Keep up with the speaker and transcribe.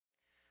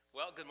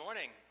Well, good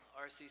morning,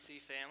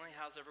 RCC family.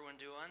 How's everyone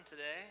doing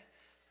today?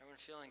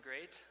 Everyone feeling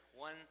great?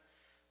 One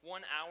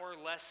hour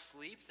less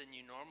sleep than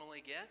you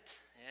normally get,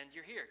 and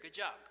you're here. Good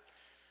job.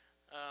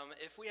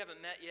 If we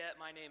haven't met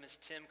yet, my name is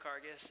Tim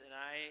Cargis, and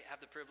I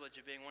have the privilege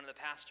of being one of the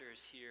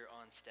pastors here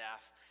on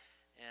staff.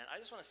 And I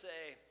just want to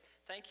say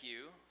thank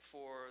you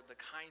for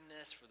the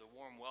kindness, for the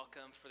warm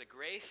welcome, for the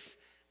grace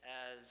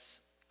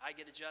as I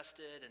get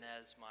adjusted and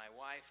as my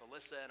wife,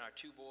 Alyssa, and our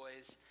two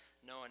boys,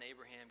 Noah and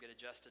Abraham, get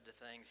adjusted to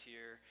things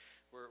here.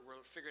 We're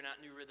figuring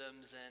out new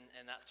rhythms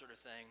and that sort of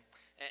thing.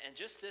 And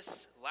just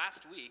this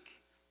last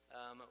week,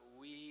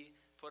 we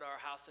put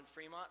our house in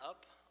Fremont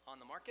up on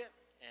the market,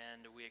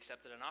 and we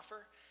accepted an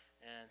offer.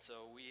 And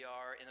so we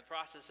are in the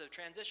process of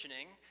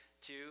transitioning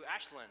to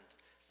Ashland.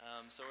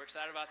 So we're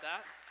excited about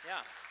that.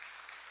 Yeah.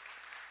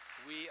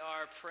 We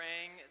are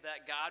praying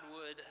that God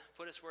would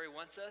put us where he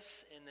wants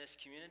us in this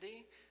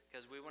community,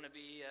 because we want to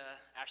be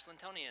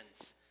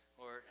Ashlandtonians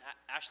or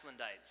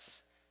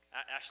Ashlandites.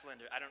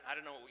 Ashlander. I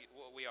don't know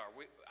what we are.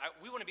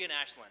 We want to be in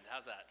Ashland.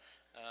 How's that?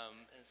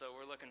 And so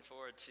we're looking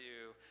forward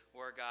to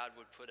where God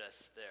would put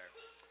us there.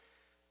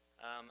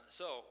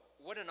 So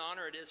what an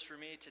honor it is for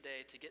me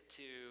today to get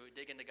to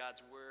dig into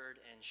God's Word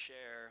and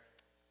share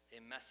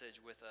a message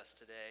with us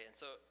today. And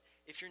so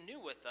if you're new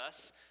with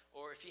us,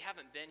 or if you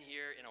haven't been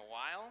here in a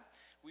while,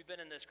 we've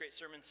been in this great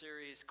sermon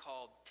series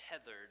called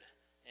Tethered.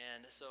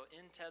 And so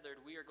in Tethered,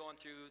 we are going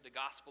through the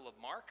Gospel of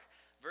Mark,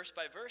 verse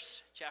by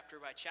verse,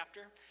 chapter by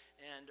chapter,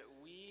 and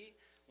we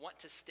want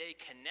to stay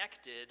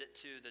connected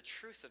to the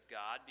truth of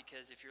God,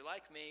 because if you're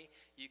like me,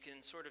 you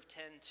can sort of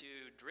tend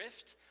to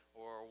drift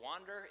or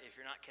wander if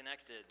you're not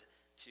connected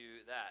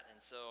to that.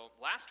 And so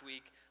last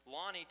week,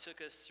 Lonnie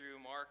took us through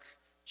Mark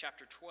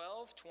chapter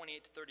 12, 28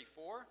 to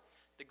 34,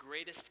 the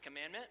greatest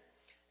commandment,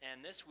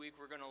 and this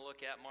week we're going to look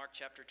at Mark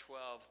chapter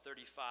 12,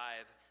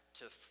 35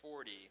 to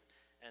 40.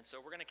 And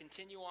so we're going to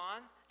continue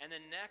on, and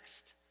then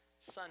next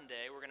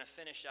Sunday we're going to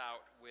finish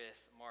out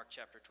with Mark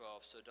chapter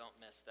 12, so don't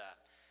miss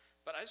that.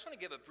 But I just want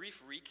to give a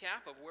brief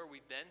recap of where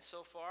we've been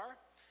so far.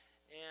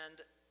 And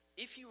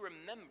if you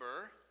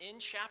remember, in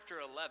chapter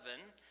 11,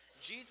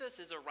 Jesus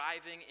is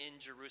arriving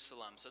in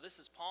Jerusalem. So this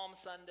is Palm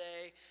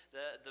Sunday,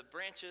 the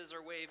branches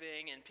are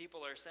waving, and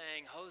people are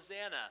saying,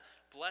 Hosanna,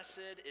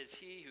 blessed is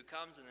he who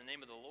comes in the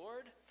name of the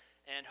Lord.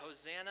 And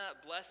Hosanna,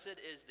 blessed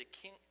is the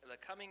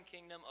coming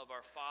kingdom of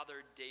our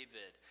father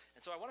David.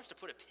 And so I want us to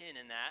put a pin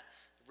in that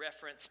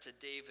reference to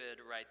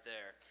David right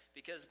there.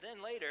 Because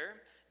then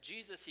later,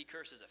 Jesus, he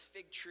curses a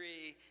fig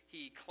tree,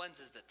 he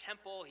cleanses the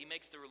temple, he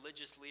makes the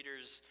religious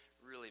leaders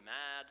really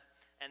mad.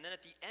 And then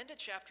at the end of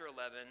chapter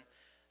 11,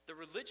 the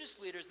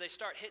religious leaders, they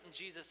start hitting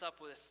Jesus up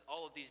with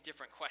all of these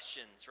different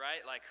questions,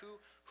 right? Like,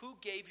 who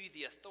gave you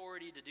the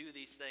authority to do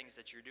these things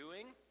that you're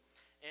doing?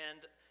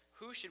 And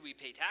who should we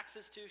pay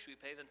taxes to? Should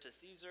we pay them to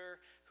Caesar?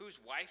 Whose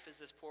wife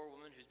is this poor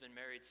woman who's been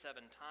married 7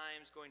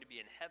 times, going to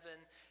be in heaven?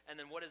 And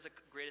then what is the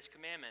greatest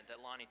commandment that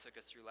Lonnie took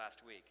us through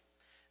last week?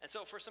 And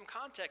so for some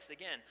context,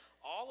 again,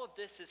 all of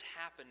this is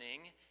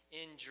happening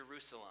in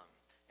Jerusalem.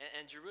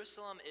 And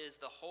Jerusalem is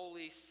the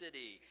holy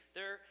city.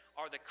 There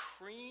are the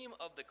cream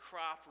of the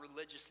crop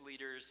religious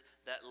leaders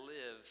that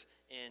live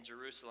in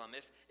Jerusalem.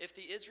 If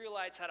the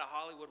Israelites had a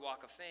Hollywood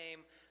Walk of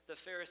Fame, the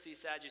Pharisees,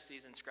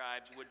 Sadducees, and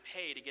scribes would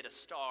pay to get a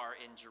star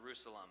in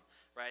Jerusalem,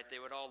 right? They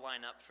would all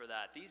line up for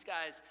that. These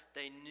guys,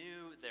 they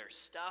knew their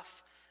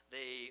stuff,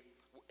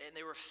 and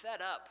they were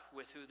fed up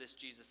with who this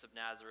Jesus of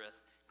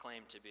Nazareth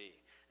claimed to be.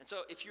 And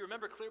so if you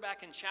remember clear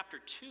back in chapter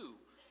 2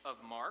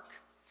 of Mark,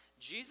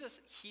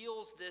 Jesus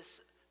heals this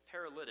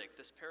paralytic,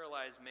 this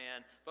paralyzed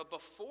man, but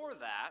before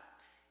that,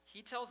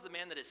 he tells the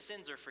man that his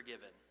sins are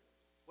forgiven.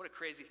 What a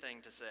crazy thing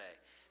to say,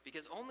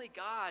 because only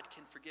God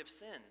can forgive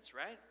sins,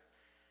 right?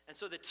 And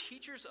so the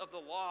teachers of the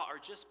law are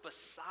just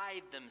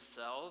beside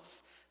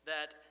themselves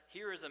that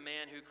here is a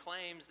man who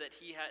claims that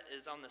he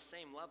is on the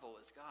same level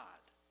as God.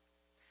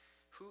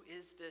 Who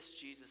is this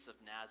Jesus of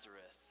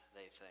Nazareth,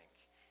 they think?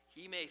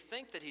 He may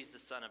think that he's the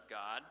Son of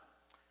God,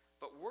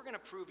 but we're going to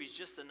prove he's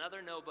just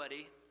another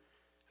nobody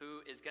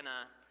who is going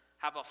to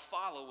have a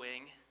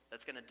following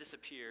that's going to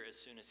disappear as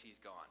soon as he's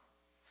gone.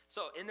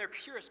 So in their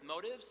purest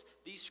motives,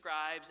 these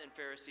scribes and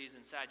Pharisees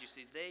and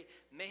Sadducees, they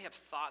may have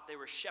thought they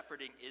were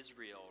shepherding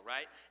Israel,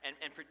 right?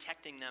 And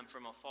protecting them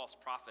from a false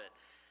prophet.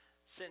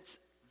 Since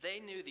they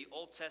knew the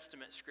Old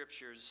Testament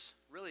scriptures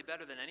really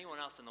better than anyone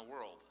else in the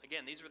world.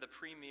 Again, these were the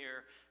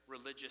premier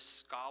religious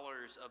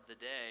scholars of the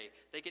day.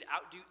 They could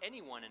outdo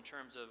anyone in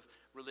terms of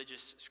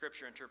religious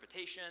scripture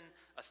interpretation,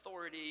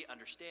 authority,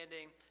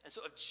 understanding. And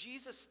so if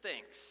Jesus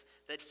thinks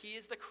that he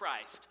is the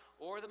Christ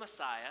or the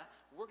Messiah,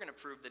 we're going to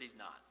prove that he's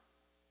not.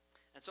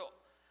 And so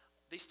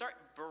they start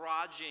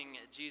barraging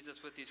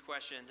Jesus with these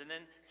questions, and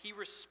then he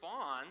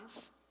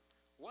responds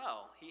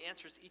well. He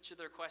answers each of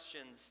their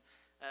questions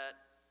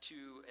to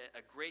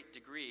a great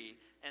degree,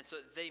 and so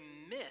they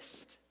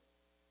missed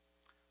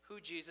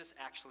who Jesus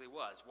actually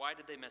was. Why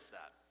did they miss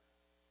that?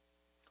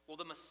 Well,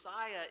 the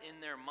Messiah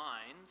in their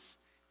minds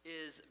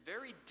is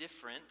very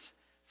different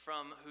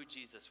from who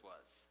Jesus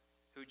was,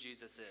 who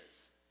Jesus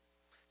is.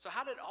 So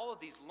how did all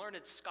of these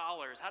learned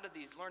scholars, how did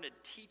these learned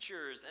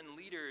teachers and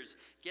leaders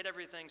get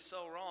everything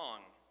so wrong?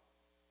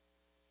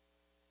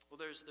 Well,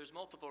 there's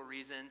multiple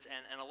reasons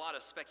and a lot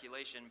of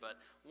speculation, but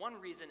one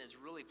reason is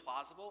really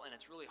plausible and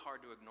it's really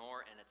hard to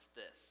ignore, and it's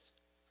this.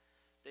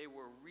 They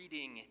were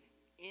reading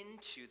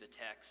into the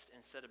text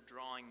instead of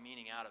drawing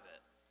meaning out of it.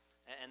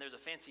 And there's a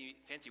fancy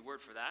word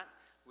for that,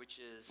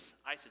 which is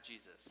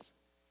eisegesis.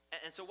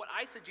 And so what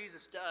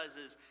eisegesis does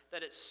is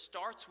that it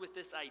starts with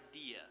this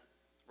idea,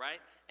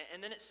 right?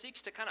 And then it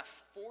seeks to kind of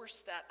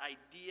force that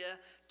idea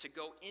to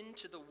go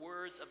into the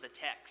words of the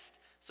text.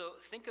 So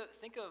think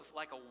of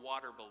like a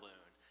water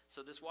balloon.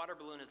 So this water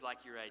balloon is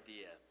like your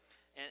idea.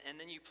 And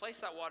then you place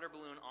that water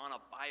balloon on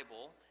a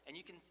Bible, and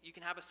you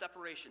can have a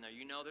separation there.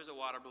 You know there's a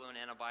water balloon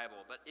and a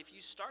Bible. But if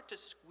you start to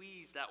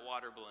squeeze that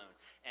water balloon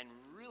and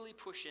really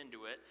push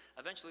into it,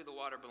 eventually the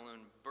water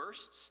balloon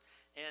bursts,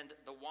 and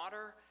the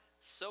water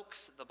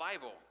soaks the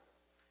Bible.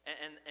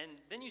 And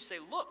then you say,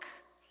 look,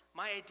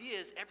 my idea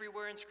is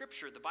everywhere in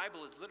Scripture. The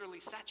Bible is literally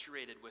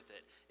saturated with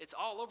it. It's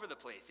all over the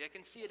place. I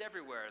can see it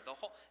everywhere.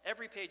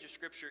 Every page of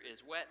Scripture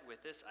is wet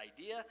with this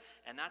idea,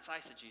 and that's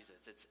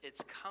eisegesis.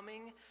 It's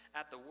coming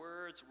at the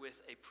words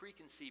with a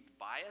preconceived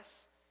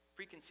bias,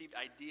 preconceived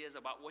ideas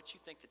about what you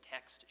think the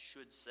text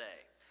should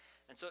say.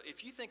 And so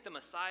if you think the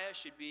Messiah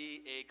should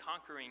be a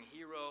conquering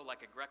hero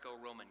like a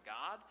Greco-Roman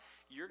god,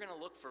 you're going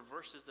to look for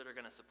verses that are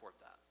going to support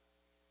that.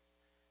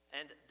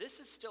 And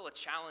this is still a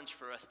challenge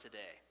for us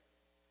today,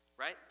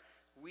 right?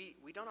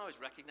 We don't always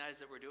recognize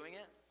that we're doing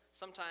it.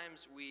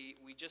 Sometimes we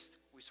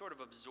sort of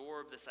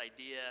absorb this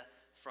idea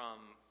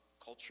from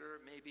culture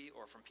maybe,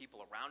 or from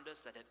people around us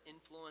that have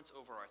influence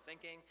over our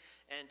thinking.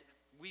 And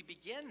we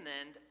begin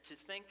then to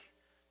think,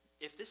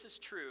 if this is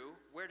true,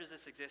 where does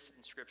this exist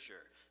in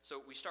Scripture?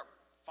 So we start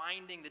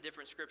finding the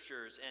different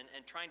Scriptures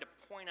and trying to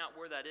point out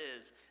where that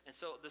is. And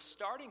so the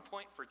starting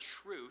point for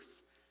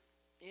truth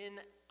in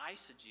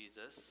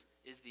eisegesis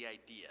is the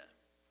idea.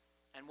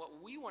 And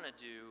what we want to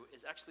do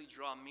is actually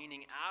draw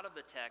meaning out of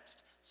the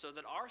text so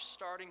that our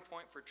starting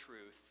point for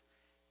truth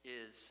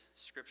is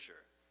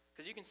Scripture.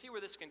 Because you can see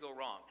where this can go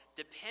wrong.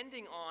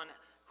 Depending on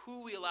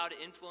who we allow to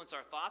influence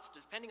our thoughts,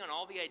 depending on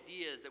all the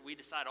ideas that we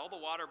decide, all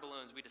the water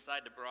balloons we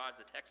decide to barrage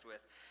the text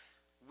with,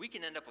 we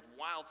can end up with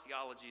wild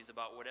theologies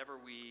about whatever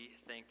we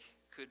think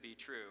could be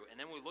true. And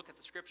then we look at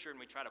the Scripture and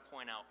we try to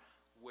point out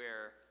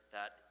where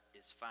that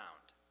is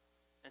found.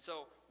 And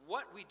so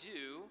what we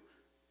do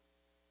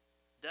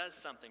does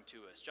something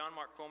to us. John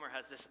Mark Comer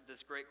has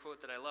this great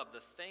quote that I love. The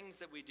things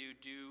that we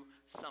do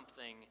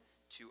something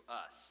to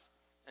us.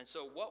 And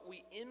so what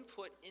we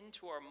input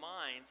into our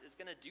minds is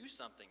going to do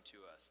something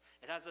to us.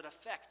 It has an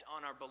effect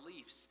on our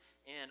beliefs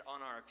and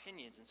on our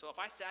opinions. And so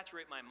if I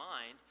saturate my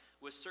mind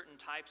with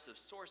certain types of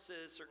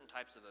sources, certain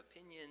types of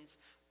opinions,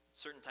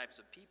 certain types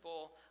of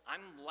people,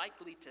 I'm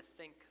likely to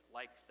think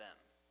like them.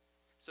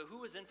 So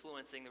who was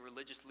influencing the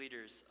religious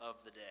leaders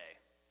of the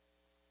day?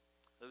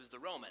 It was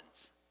the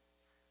Romans.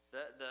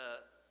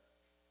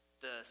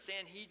 The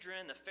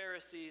Sanhedrin, the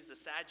Pharisees, the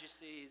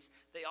Sadducees,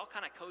 they all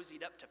kind of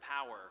cozied up to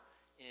power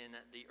in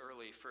the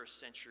early first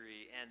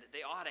century, and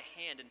they all had a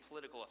hand in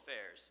political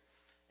affairs.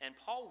 And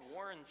Paul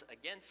warns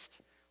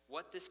against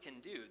what this can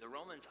do. The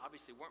Romans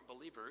obviously weren't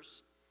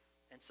believers,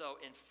 and so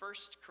in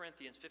 1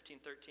 Corinthians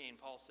 15:13,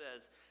 Paul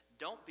says,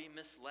 don't be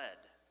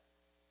misled.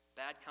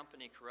 Bad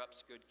company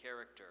corrupts good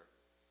character.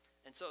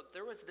 And so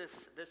there was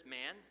this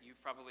man,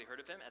 you've probably heard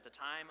of him, at the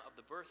time of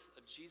the birth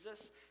of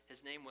Jesus.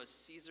 His name was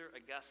Caesar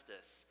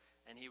Augustus,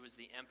 and he was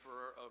the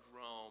emperor of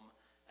Rome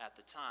at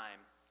the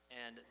time.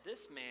 And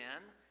this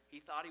man, he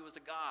thought he was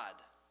a god.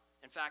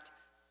 In fact,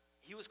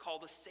 he was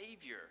called a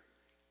savior.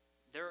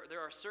 There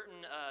are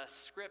certain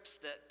scripts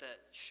that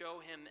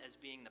show him as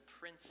being the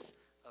Prince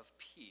of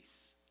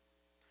Peace.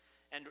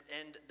 And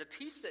the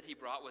peace that he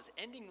brought was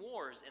ending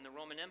wars in the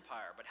Roman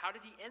Empire. But how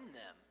did he end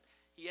them?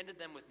 He ended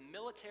them with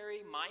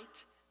military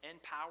might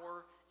and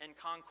power and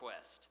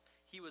conquest.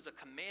 He was a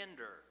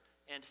commander,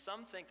 and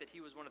some think that he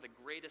was one of the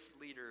greatest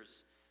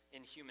leaders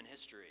in human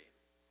history.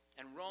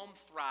 And Rome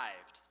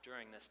thrived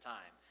during this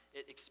time.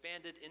 It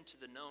expanded into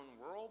the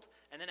known world,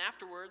 and then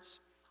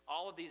afterwards,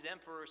 all of these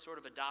emperors sort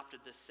of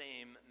adopted the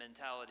same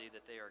mentality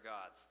that they are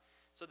gods.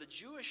 So the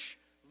Jewish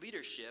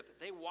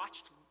leadership, they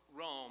watched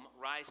Rome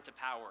rise to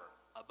power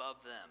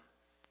above them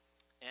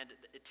and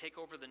take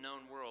over the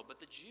known world. But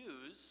the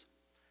Jews,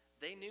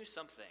 they knew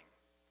something.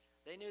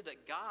 They knew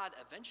that God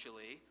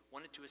eventually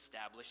wanted to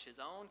establish his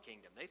own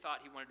kingdom. They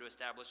thought he wanted to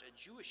establish a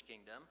Jewish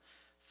kingdom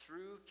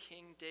through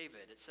King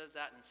David. It says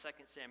that in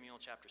 2 Samuel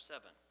chapter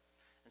 7.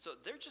 And so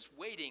they're just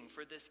waiting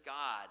for this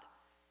God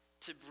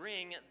to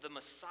bring the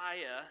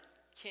Messiah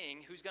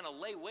king who's going to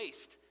lay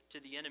waste to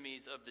the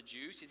enemies of the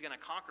Jews. He's going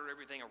to conquer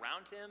everything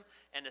around him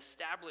and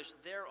establish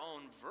their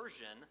own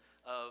version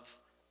of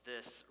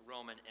this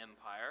Roman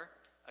Empire.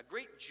 A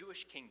great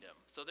Jewish kingdom.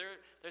 So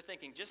they're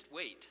thinking, just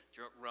wait,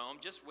 Rome,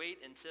 just wait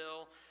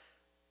until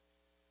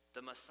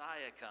the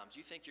Messiah comes.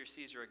 You think your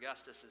Caesar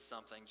Augustus is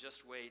something,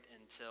 just wait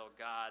until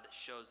God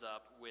shows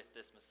up with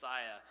this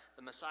Messiah.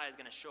 The Messiah is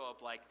going to show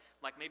up like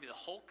maybe the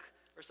Hulk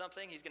or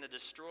something. He's going to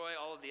destroy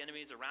all of the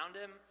enemies around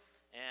him,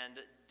 and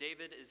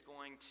David is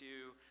going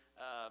to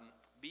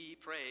be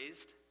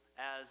praised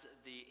as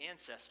the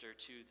ancestor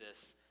to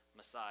this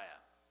Messiah.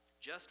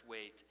 Just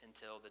wait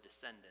until the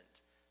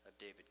descendant of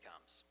David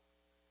comes.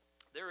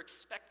 They're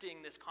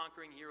expecting this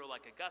conquering hero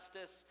like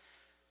Augustus,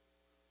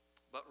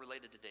 but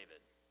related to David.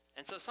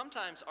 And so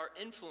sometimes our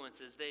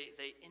influences,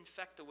 they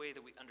infect the way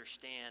that we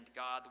understand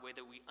God, the way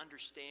that we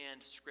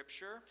understand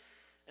Scripture.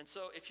 And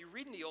so if you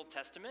read in the Old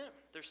Testament,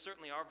 there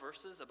certainly are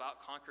verses about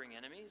conquering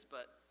enemies,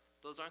 but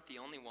those aren't the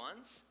only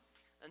ones.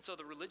 And so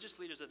the religious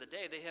leaders of the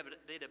day,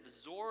 they'd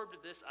absorbed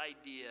this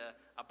idea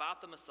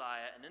about the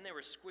Messiah, and then they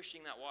were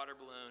squishing that water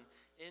balloon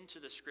into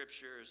the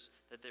scriptures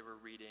that they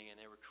were reading, and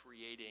they were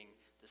creating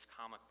this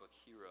comic book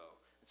hero.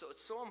 And so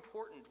it's so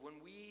important when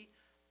we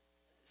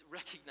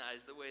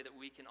recognize the way that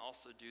we can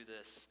also do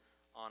this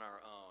on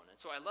our own. And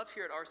so I love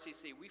here at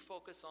RCC, we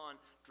focus on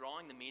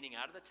drawing the meaning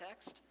out of the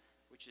text,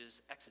 which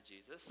is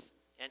exegesis.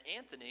 And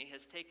Anthony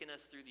has taken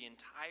us through the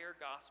entire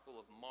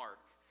Gospel of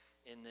Mark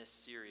in this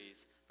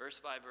series,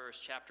 verse by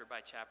verse, chapter by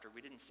chapter.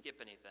 We didn't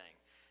skip anything.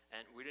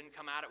 And we didn't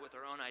come at it with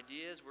our own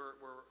ideas. We're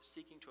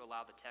seeking to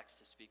allow the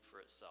text to speak for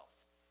itself.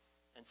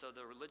 And so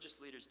the religious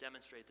leaders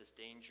demonstrate this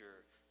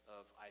danger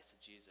of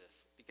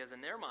eisegesis. Because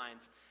in their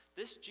minds,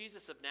 this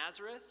Jesus of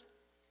Nazareth,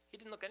 he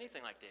didn't look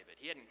anything like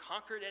David. He hadn't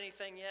conquered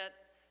anything yet,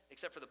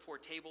 except for the poor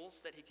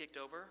tables that he kicked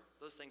over.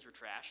 Those things were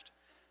trashed.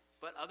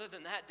 But other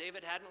than that,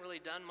 David hadn't really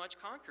done much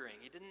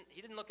conquering. He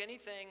didn't look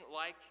anything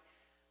like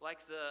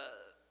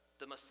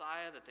the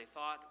Messiah that they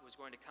thought was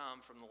going to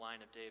come from the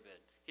line of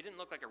David. He didn't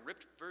look like a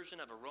ripped version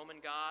of a Roman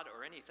god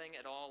or anything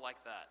at all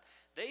like that.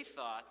 They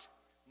thought,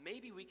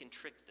 maybe we can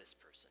trick this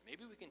person.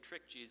 Maybe we can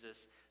trick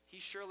Jesus.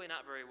 He's surely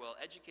not very well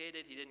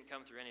educated. He didn't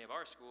come through any of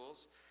our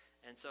schools.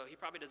 And so he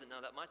probably doesn't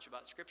know that much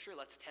about Scripture.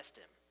 Let's test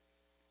him.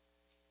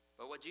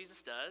 But what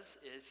Jesus does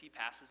is he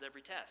passes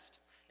every test.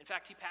 In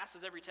fact, he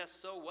passes every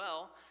test so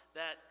well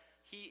that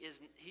he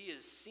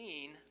is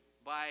seen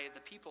by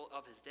the people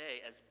of his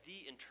day as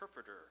the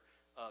interpreter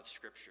of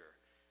Scripture,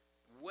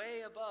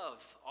 way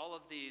above all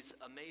of these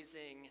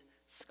amazing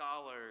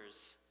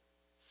scholars,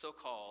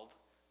 so-called,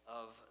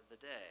 of the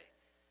day.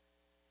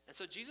 And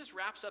so Jesus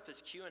wraps up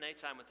his Q&A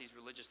time with these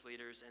religious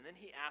leaders, and then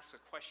he asks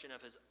a question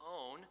of his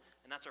own,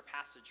 and that's our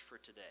passage for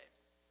today.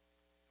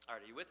 All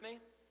right, are you with me?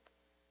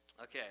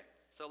 Okay,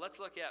 so let's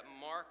look at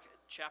Mark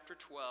chapter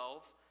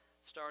 12,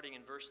 starting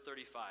in verse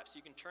 35. So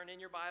you can turn on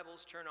your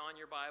Bibles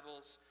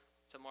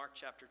to Mark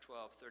chapter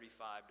 12,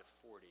 35 to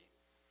 40.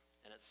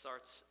 And it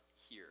starts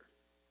here.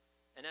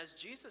 And as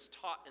Jesus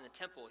taught in the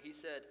temple, he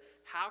said,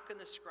 "How can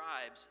the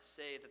scribes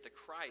say that the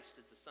Christ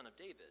is the son of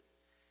David?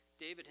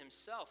 David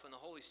himself and the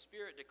Holy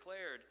Spirit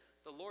declared,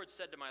 'The Lord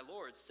said to my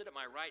Lord, sit at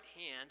my right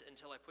hand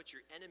until I put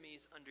your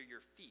enemies under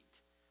your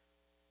feet.'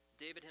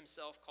 David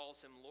himself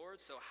calls him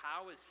Lord, so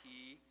how is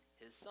he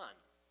his son?"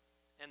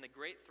 And the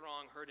great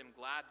throng heard him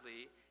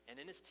gladly, and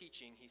in his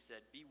teaching he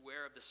said,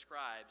 "Beware of the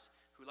scribes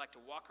who like to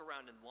walk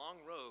around in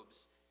long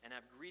robes and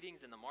have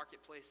greetings in the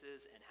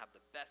marketplaces and have the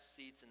best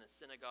seats in the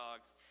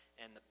synagogues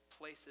and the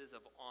places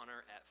of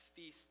honor at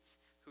feasts,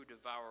 who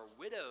devour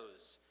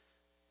widows'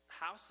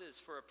 houses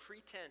for a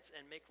pretense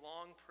and make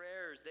long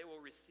prayers. They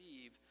will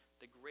receive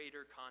the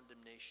greater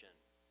condemnation."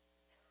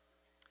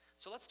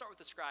 So let's start with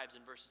the scribes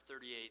in verses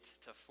 38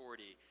 to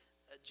 40.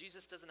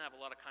 Jesus doesn't have a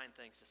lot of kind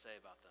things to say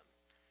about them.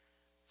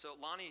 So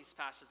Lonnie's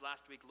passage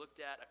last week looked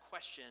at a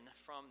question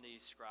from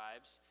these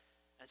scribes.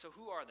 And so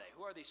who are they?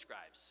 Who are these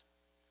scribes?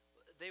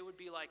 They would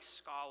be like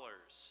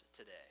scholars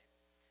today.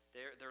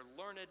 They're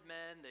learned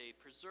men. They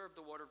preserve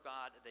the Word of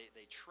God.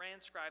 They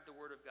transcribe the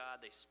Word of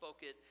God. They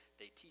spoke it.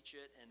 They teach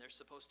it. And they're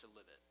supposed to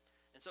live it.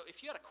 And so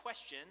if you had a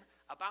question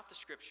about the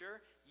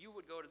Scripture, you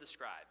would go to the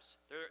scribes.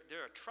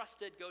 They're a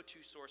trusted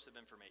go-to source of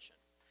information.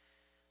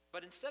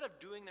 But instead of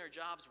doing their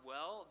jobs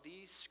well,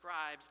 these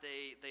scribes,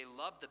 they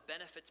loved the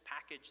benefits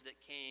package that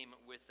came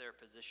with their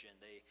position.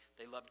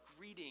 They loved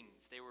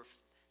greetings. They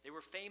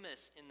were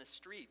famous in the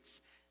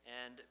streets,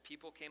 and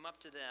people came up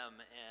to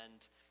them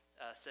and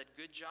said,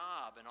 "Good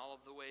job," in all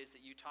of the ways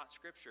that you taught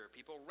Scripture.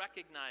 People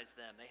recognized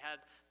them. They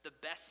had the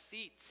best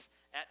seats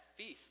at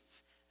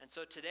feasts. And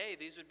so today,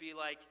 these would be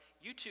like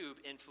YouTube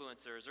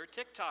influencers or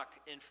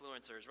TikTok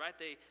influencers, right?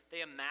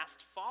 They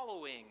amassed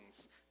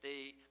followings.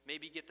 They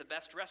maybe get the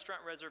best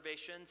restaurant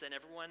reservations, and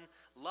everyone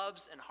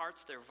loves and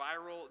hearts their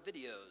viral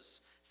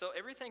videos. So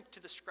everything to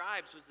the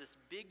scribes was this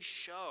big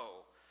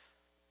show.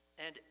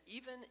 And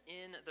even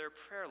in their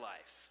prayer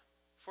life,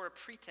 for a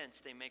pretense,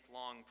 they make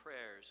long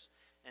prayers.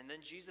 And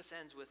then Jesus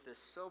ends with this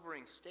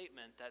sobering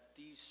statement that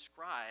these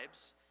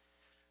scribes,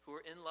 who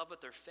are in love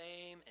with their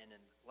fame and in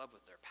love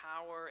with their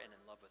power and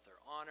in love with their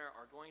honor,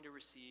 are going to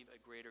receive a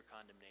greater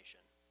condemnation.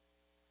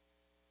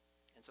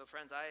 And so,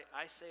 friends,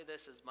 I say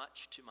this as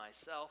much to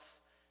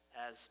myself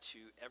as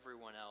to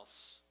everyone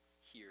else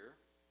here.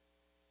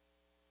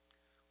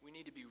 We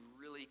need to be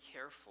really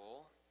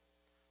careful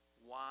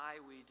why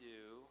we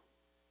do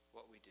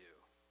what we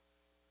do.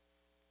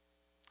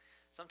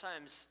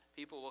 Sometimes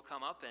people will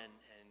come up and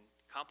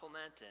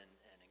compliment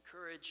and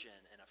encourage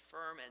and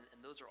affirm,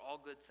 and those are all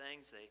good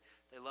things.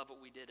 They love what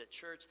we did at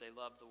church. They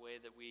love the way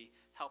that we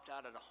helped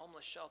out at a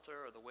homeless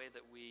shelter, or the way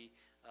that we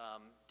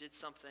did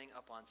something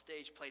up on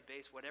stage, played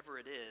bass, whatever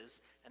it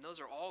is. And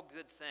those are all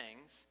good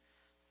things.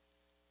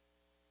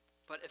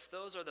 But if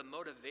those are the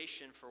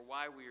motivation for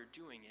why we are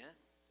doing it,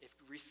 if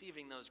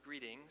receiving those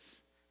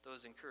greetings,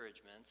 those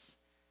encouragements,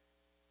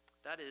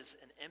 that is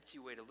an empty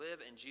way to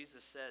live, and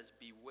Jesus says,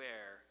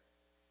 beware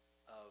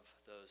of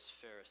those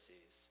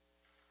Pharisees.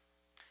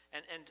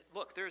 And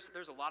look, there's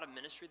a lot of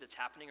ministry that's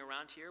happening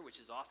around here, which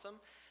is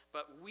awesome,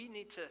 but we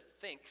need to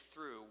think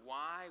through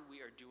why we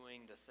are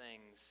doing the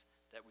things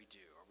that we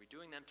do. Are we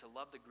doing them to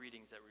love the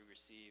greetings that we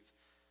receive,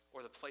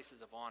 or the places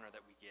of honor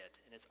that we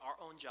get? And it's our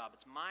own job.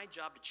 It's my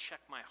job to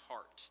check my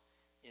heart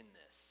in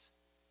this.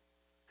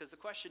 Because the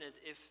question is,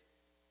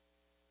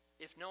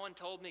 if no one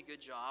told me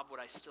good job,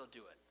 would I still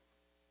do it?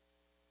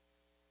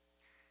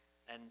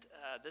 And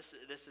this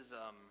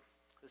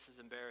is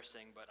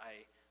embarrassing, but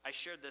I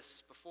shared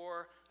this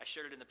before. I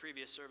shared it in the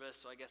previous service,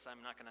 so I guess I'm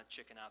not going to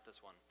chicken out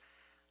this one.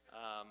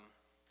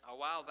 A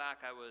while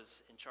back, I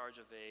was in charge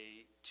of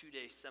a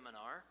 2-day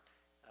seminar,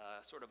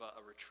 sort of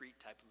a retreat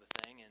type of a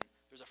thing, and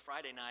there's a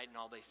Friday night and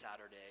all-day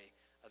Saturday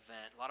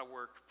event. A lot of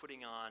work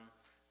putting on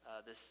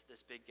this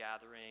big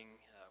gathering,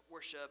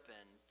 worship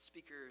and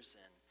speakers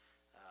and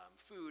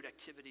food,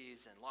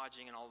 activities, and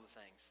lodging and all the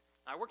things.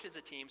 I worked as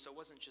a team, so it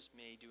wasn't just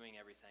me doing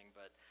everything,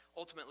 but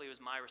ultimately it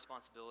was my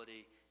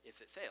responsibility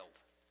if it failed.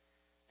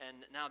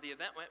 And now the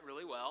event went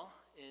really well,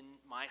 in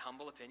my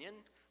humble opinion,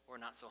 or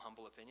not so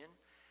humble opinion.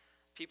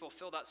 People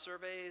filled out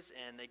surveys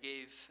and they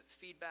gave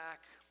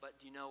feedback, but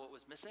do you know what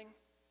was missing?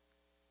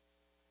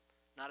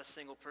 Not a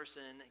single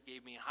person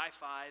gave me a high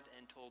five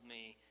and told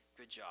me,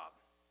 good job.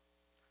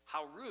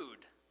 How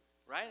rude,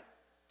 right?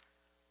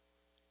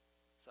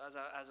 So as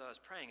I was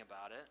praying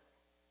about it,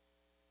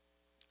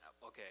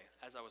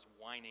 as I was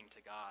whining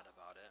to God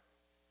about it,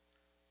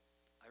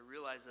 I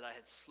realized that I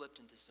had slipped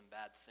into some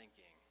bad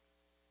thinking.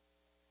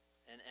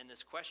 And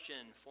this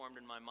question formed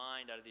in my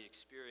mind out of the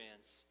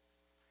experience: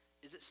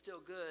 is it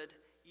still good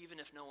even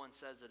if no one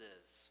says it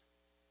is?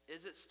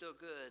 Is it still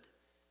good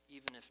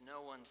even if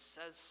no one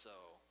says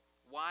so?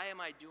 Why am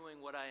I doing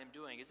what I am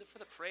doing? Is it for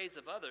the praise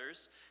of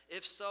others?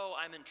 If so,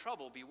 I'm in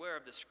trouble. Beware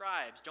of the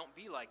scribes. Don't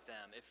be like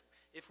them.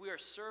 If we are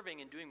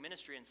serving and doing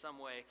ministry in some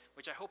way,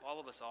 which I hope all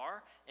of us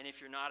are, and if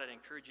you're not, I'd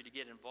encourage you to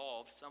get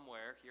involved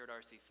somewhere here at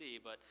RCC,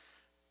 but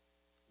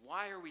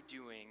why are we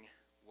doing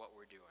what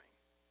we're doing?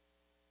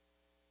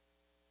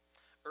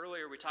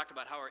 Earlier, we talked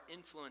about how our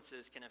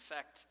influences can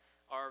affect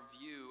our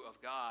view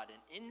of God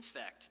and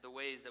infect the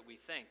ways that we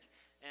think.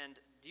 And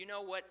do you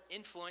know what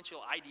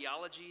influential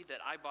ideology that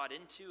I bought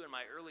into in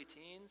my early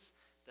teens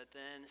that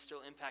then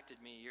still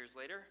impacted me years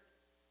later?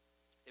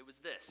 It was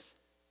this: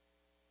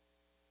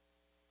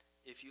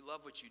 if you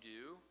love what you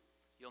do,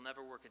 you'll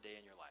never work a day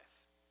in your life.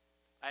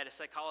 I had a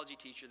psychology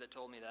teacher that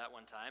told me that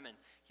one time, and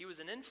he was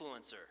an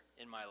influencer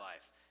in my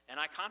life. And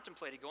I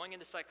contemplated going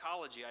into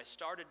psychology. I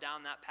started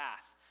down that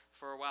path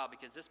for a while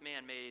because this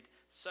man made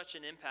such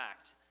an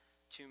impact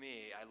to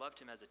me. I loved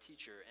him as a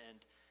teacher,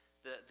 and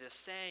the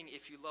saying,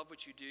 if you love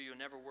what you do, you'll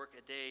never work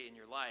a day in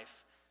your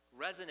life,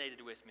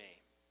 resonated with me.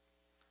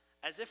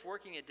 As if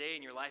working a day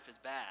in your life is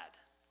bad,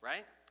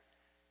 right?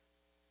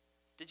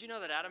 Did you know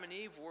that Adam and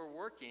Eve were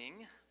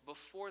working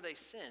before they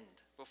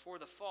sinned, before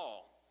the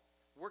fall?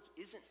 Work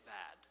isn't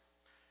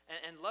bad.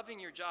 And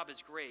loving your job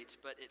is great,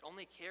 but it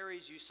only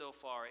carries you so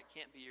far. It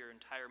can't be your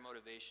entire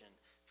motivation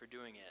for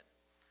doing it.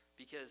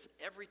 Because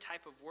every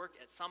type of work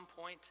at some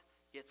point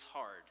gets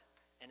hard.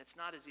 And it's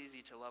not as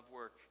easy to love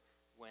work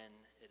when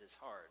it is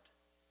hard.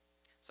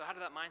 So how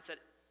did that mindset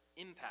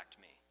impact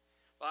me?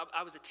 Well,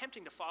 I was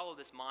attempting to follow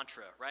this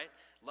mantra, right?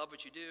 Love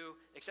what you do,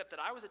 except that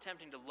I was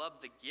attempting to love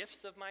the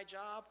gifts of my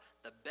job,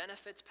 the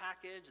benefits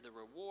package, the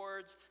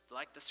rewards,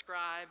 like the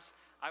scribes.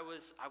 I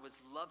was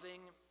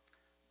loving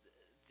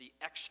the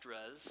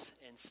extras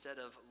instead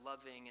of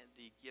loving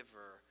the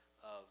giver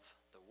of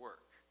the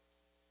work.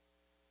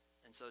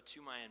 And so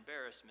to my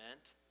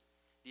embarrassment,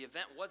 the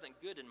event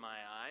wasn't good in my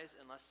eyes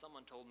unless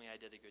someone told me I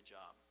did a good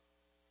job.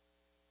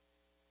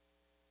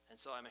 And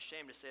so I'm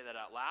ashamed to say that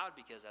out loud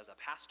because as a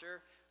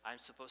pastor, I'm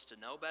supposed to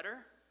know better,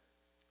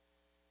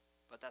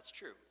 but that's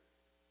true.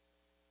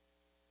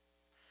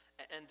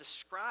 And the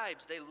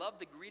scribes, they loved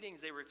the greetings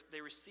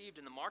they received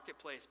in the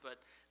marketplace, but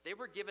they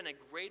were given a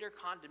greater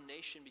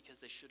condemnation because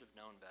they should have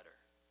known better.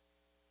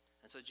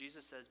 And so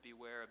Jesus says,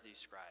 beware of these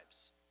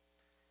scribes.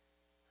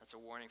 That's a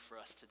warning for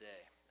us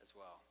today as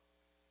well.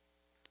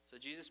 So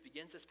Jesus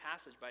begins this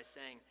passage by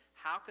saying,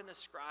 how can the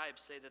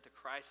scribes say that the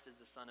Christ is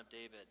the son of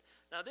David?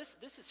 Now this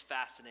is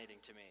fascinating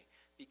to me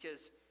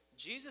because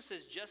Jesus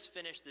has just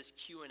finished this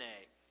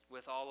Q&A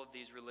with all of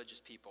these religious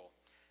people.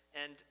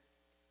 And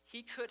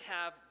he could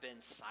have been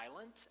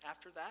silent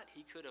after that.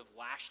 He could have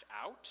lashed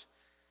out.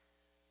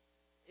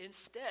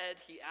 Instead,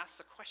 he asks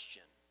a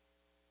question,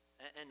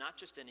 and not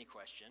just any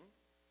question.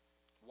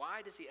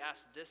 Why does he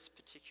ask this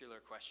particular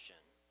question?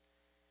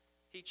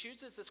 He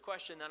chooses this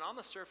question that on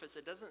the surface,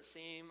 it doesn't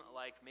seem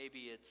like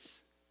maybe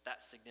it's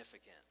that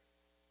significant.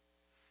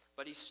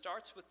 but he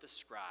starts with the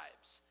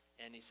scribes.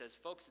 And he says,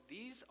 folks,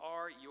 these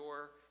are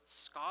your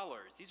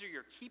scholars. These are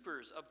your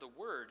keepers of the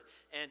word.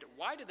 And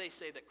why do they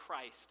say that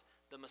Christ,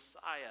 the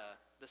Messiah,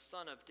 the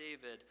son of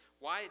David,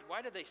 why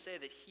do they say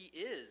that he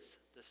is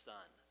the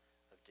son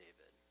of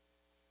David?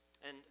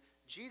 And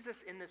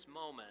Jesus in this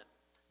moment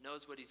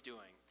knows what he's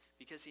doing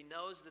because he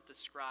knows that the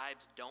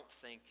scribes don't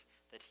think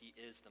that he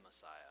is the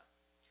Messiah.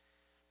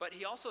 But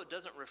he also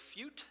doesn't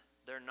refute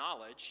their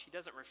knowledge. He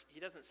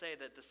doesn't say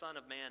that the Son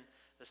of Man,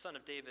 the Son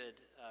of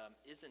David,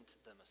 isn't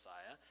the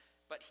Messiah.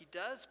 But he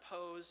does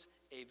pose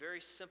a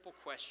very simple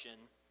question,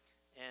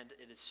 and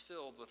it is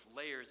filled with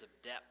layers of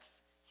depth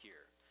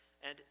here.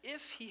 And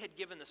if he had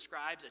given the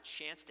scribes a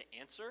chance to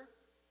answer,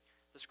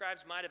 the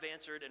scribes might have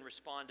answered and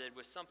responded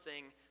with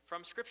something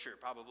from Scripture,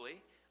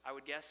 probably. I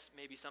would guess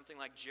maybe something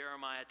like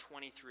Jeremiah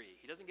 23.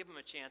 He doesn't give them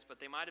a chance, but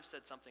they might have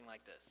said something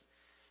like this.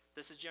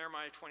 This is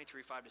Jeremiah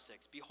 23,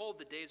 5-6. Behold,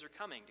 the days are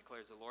coming,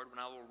 declares the Lord, when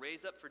I will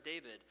raise up for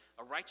David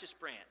a righteous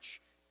branch.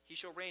 He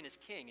shall reign as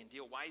king and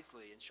deal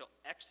wisely, and shall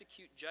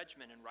execute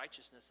judgment and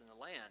righteousness in the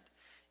land.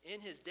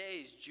 In his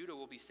days Judah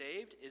will be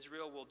saved,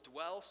 Israel will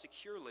dwell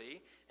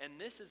securely, and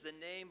this is the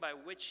name by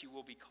which he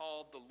will be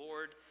called. The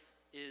Lord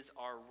is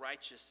our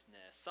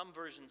righteousness. Some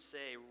versions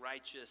say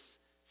righteous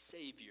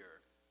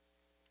Savior.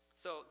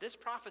 So this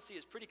prophecy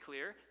is pretty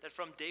clear that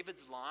from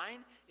David's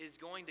line is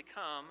going to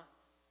come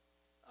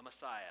a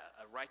Messiah,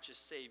 a righteous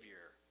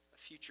Savior, a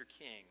future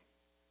king.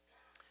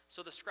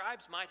 So the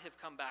scribes might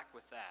have come back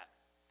with that.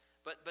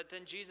 But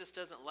then Jesus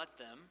doesn't let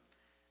them,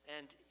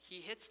 and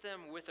he hits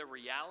them with a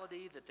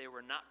reality that they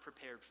were not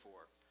prepared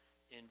for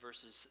in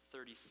verses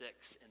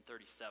 36 and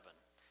 37.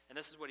 And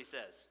this is what he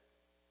says.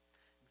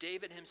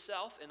 David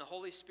himself in the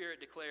Holy Spirit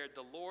declared,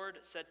 the Lord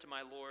said to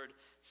my Lord,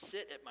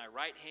 sit at my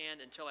right hand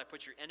until I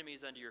put your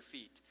enemies under your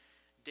feet.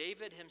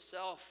 David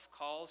himself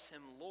calls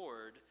him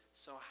Lord,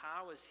 so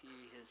how is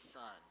he his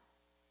son?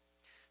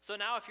 So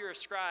now if you're a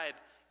scribe,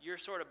 you're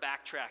sort of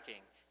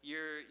backtracking.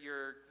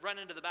 You're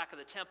running to the back of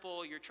the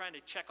temple. You're trying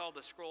to check all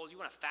the scrolls. You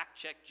want to fact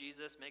check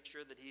Jesus, make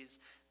sure that he's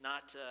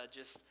not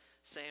just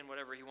saying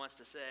whatever he wants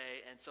to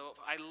say. And so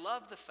I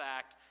love the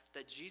fact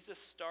that Jesus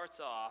starts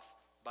off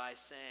by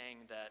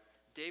saying that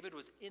David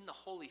was in the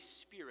Holy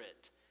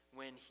Spirit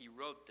when he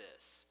wrote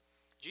this.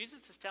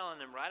 Jesus is telling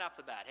him right off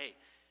the bat, hey,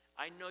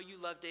 I know you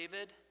love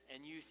David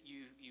and you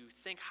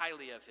think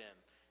highly of him.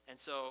 And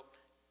so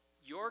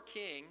your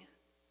king,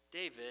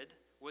 David,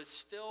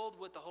 was filled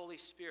with the Holy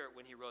Spirit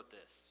when he wrote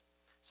this.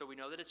 So we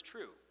know that it's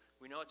true.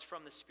 We know it's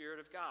from the Spirit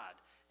of God.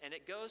 And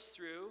it goes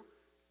through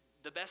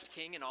the best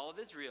king in all of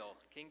Israel,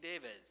 King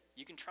David.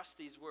 You can trust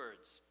these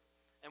words.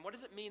 And what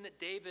does it mean that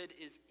David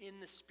is in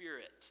the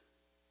Spirit?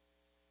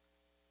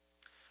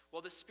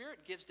 Well, the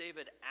Spirit gives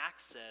David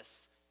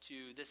access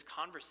to this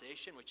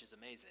conversation, which is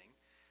amazing,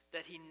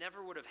 that he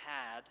never would have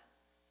had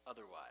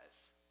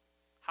otherwise.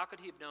 How could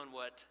he have known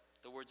what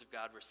the words of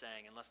God were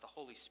saying unless the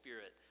Holy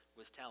Spirit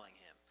was telling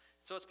him?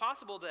 So it's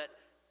possible that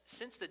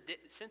since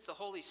the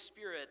Holy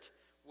Spirit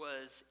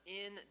was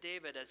in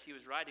David as he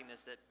was writing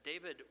this, that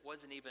David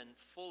wasn't even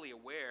fully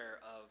aware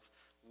of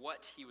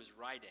what he was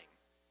writing.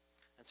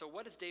 And so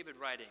what is David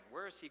writing?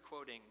 Where is he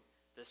quoting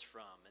this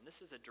from? And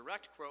this is a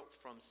direct quote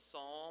from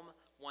Psalm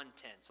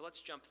 110. So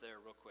let's jump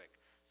there real quick.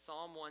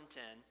 Psalm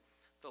 110,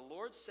 the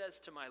Lord says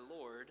to my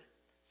Lord,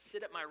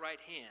 sit at my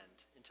right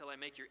hand until I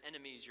make your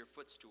enemies your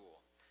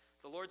footstool.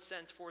 The Lord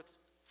sends forth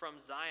from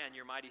Zion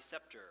your mighty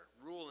scepter,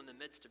 rule in the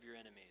midst of your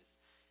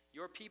enemies.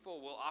 Your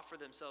people will offer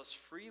themselves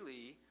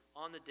freely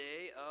on the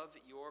day of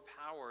your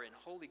power in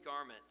holy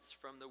garments.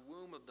 From the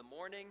womb of the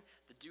morning,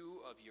 the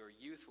dew of your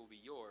youth will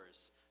be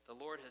yours. The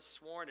Lord has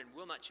sworn and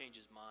will not change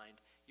his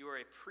mind. You are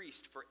a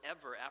priest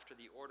forever after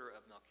the order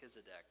of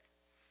Melchizedek.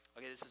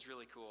 Okay, this is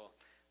really cool.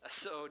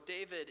 So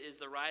David is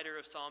the writer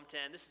of Psalm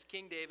 10. This is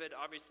King David,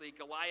 obviously,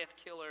 Goliath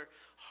killer,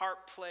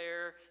 harp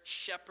player,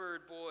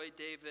 shepherd boy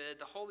David.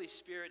 The Holy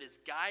Spirit is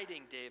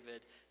guiding David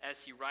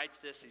as he writes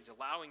this. He's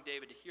allowing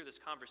David to hear this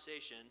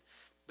conversation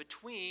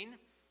between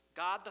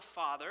God the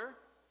Father,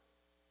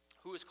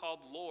 who is called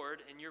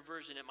Lord. In your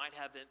version, it might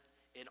have it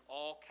in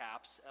all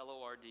caps,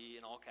 L-O-R-D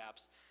in all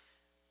caps,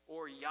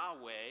 or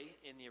Yahweh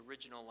in the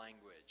original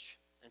language.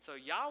 And so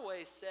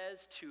Yahweh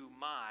says to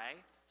my,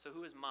 so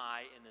who is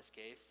my in this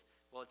case?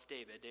 Well, it's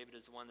David. David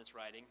is the one that's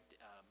writing.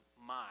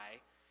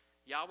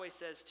 Yahweh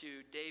says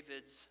to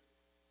David's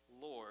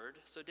Lord.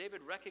 So David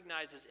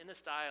recognizes in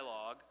this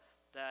dialogue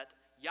that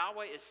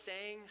Yahweh is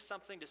saying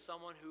something to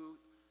someone who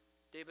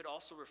David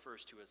also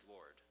refers to as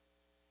Lord.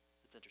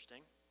 It's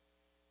interesting.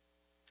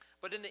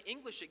 But in the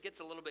English, it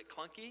gets a little bit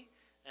clunky,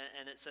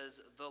 and it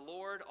says, the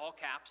Lord, all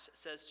caps,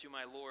 says to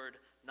my Lord,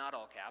 not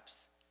all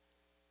caps.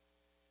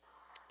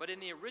 But in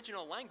the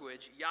original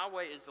language,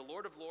 Yahweh is the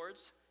Lord of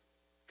Lords,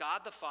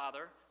 God the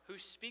Father, who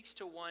speaks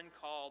to one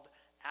called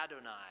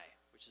Adonai,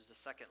 which is the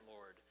second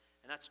Lord.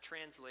 And that's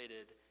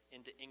translated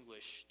into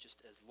English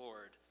just as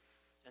Lord.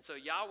 And so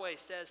Yahweh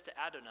says to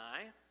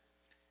Adonai,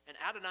 and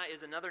Adonai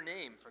is another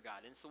name for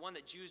God. And it's the one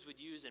that Jews would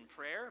use in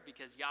prayer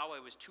because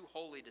Yahweh was too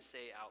holy to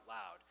say out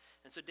loud.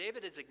 And so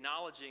David is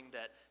acknowledging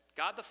that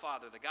God the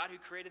Father, the God who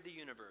created the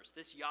universe,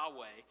 this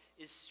Yahweh,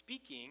 is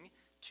speaking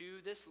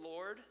to this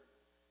Lord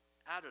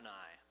Adonai.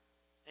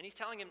 And he's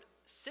telling him,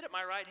 sit at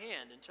my right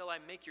hand until I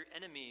make your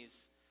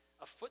enemies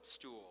a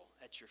footstool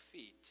at your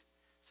feet.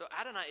 So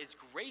Adonai is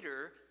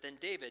greater than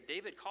David.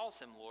 David calls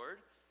him Lord,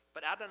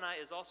 but Adonai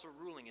is also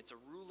ruling. It's a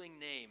ruling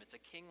name. It's a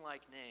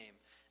king-like name.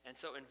 And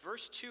so in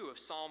verse 2 of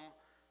Psalm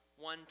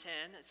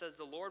 110, it says,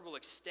 the Lord will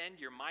extend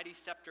your mighty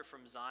scepter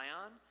from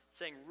Zion,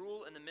 saying,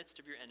 rule in the midst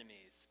of your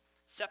enemies.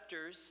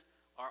 Scepters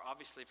are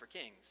obviously for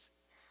kings.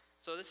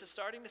 So this is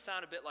starting to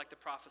sound a bit like the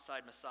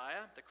prophesied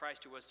Messiah, the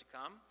Christ who was to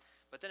come.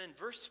 But then in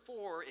verse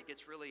 4, it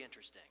gets really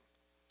interesting.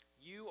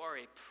 You are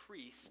a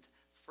priest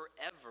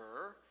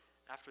forever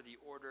after the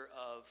order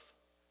of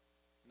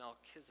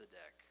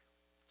Melchizedek.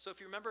 So if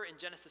you remember in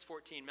Genesis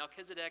 14,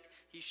 Melchizedek,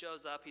 he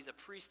shows up. He's a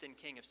priest and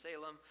king of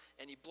Salem,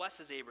 and he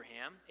blesses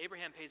Abraham.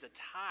 Abraham pays a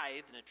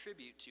tithe and a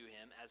tribute to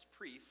him as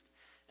priest.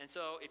 And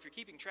so if you're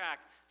keeping track,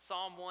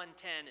 Psalm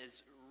 110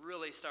 is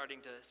really starting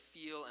to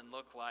feel and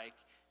look like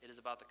it is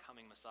about the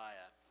coming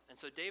Messiah. And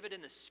so David,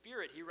 in the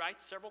Spirit, he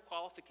writes several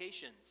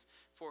qualifications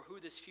for who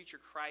this future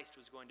Christ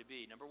was going to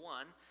be. Number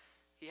one,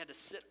 he had to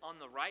sit on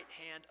the right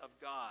hand of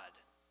God.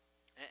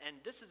 And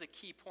this is a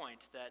key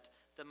point, that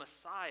the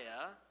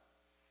Messiah,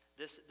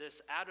 this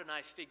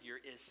Adonai figure,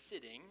 is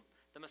sitting.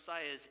 The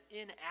Messiah is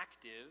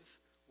inactive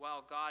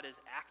while God is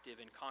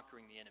active in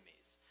conquering the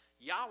enemies.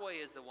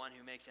 Yahweh is the one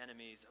who makes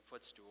enemies a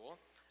footstool,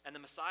 and the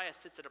Messiah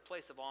sits at a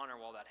place of honor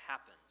while that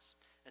happens.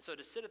 And so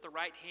to sit at the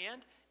right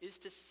hand is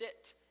to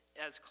sit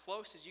as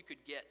close as you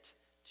could get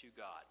to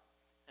God.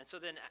 And so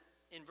then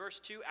in verse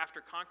 2, after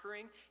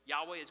conquering,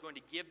 Yahweh is going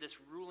to give this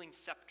ruling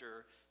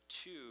scepter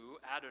to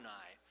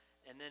Adonai.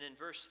 And then in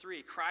verse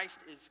 3,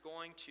 Christ is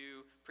going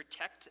to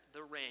protect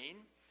the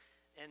reign,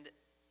 and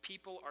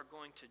people are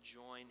going to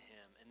join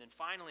him. And then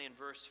finally in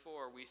verse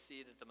 4, we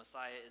see that the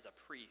Messiah is a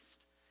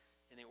priest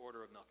in the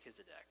order of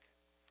Melchizedek.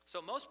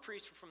 So most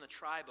priests were from the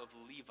tribe of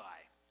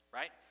Levi,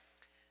 right?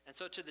 And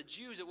so to the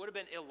Jews, it would have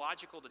been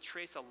illogical to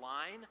trace a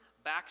line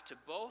back to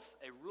both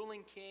a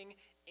ruling king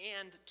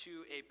and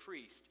to a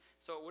priest.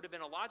 So it would have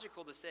been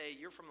illogical to say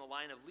you're from the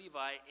line of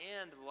Levi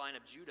and the line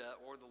of Judah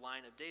or the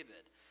line of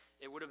David.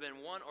 It would have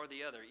been one or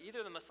the other.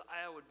 Either the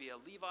Messiah would be a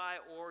Levi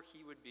or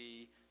he would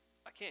be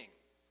a king.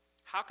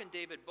 How can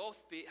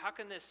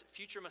this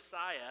future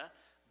Messiah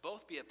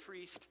both be a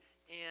priest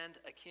and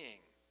a king?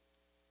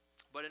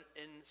 But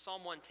in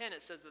Psalm 110,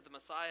 it says that the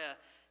Messiah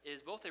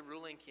is both a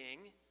ruling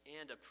king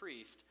and a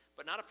priest,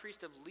 but not a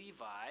priest of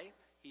Levi.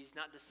 He's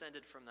not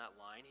descended from that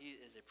line. He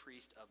is a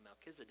priest of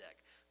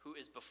Melchizedek, who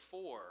is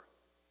before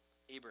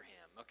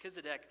Abraham.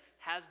 Melchizedek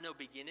has no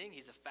beginning.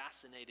 He's a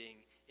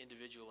fascinating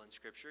individual in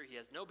Scripture. He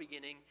has no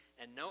beginning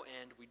and no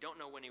end. We don't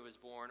know when he was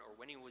born or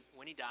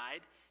when he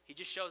died. He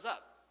just shows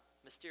up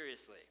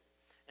mysteriously.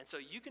 And so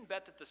you can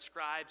bet that the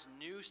scribes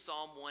knew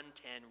Psalm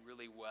 110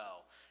 really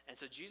well. And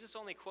so Jesus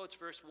only quotes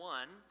verse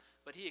 1,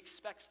 but he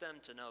expects them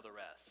to know the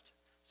rest.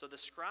 So the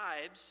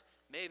scribes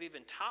may have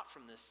even taught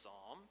from this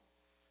psalm,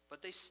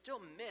 but they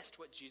still missed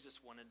what Jesus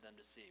wanted them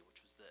to see,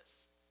 which was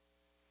this: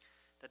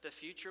 that the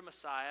future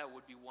Messiah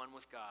would be one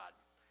with God,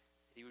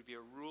 that he would be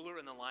a ruler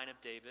in the line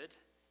of David,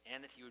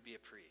 and that he would be a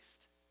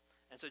priest.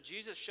 And so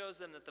Jesus shows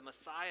them that the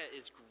Messiah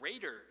is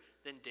greater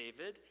than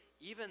David,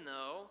 even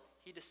though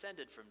he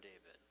descended from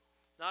David.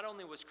 Not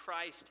only was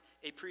Christ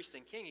a priest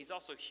and king, he's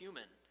also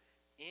human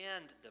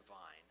and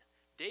divine.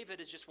 David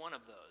is just one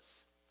of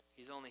those.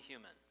 He's only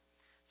human.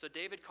 So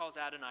David calls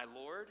Adonai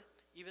Lord,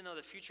 even though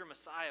the future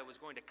Messiah was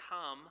going to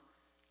come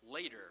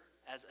later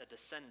as a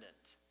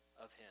descendant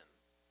of him.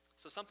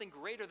 So something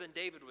greater than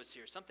David was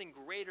here, something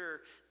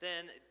greater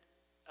than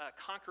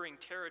conquering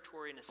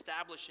territory and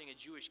establishing a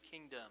Jewish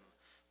kingdom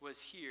was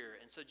here.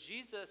 And so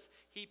Jesus,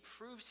 he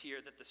proves here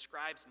that the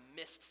scribes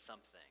missed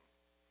something.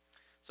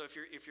 So if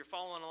you're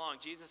following along,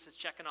 Jesus is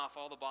checking off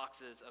all the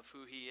boxes of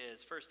who he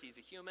is. First, he's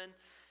a human.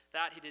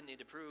 That he didn't need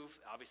to prove.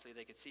 Obviously,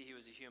 they could see he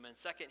was a human.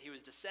 Second, he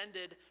was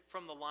descended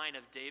from the line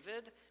of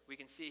David. We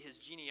can see his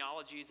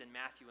genealogies in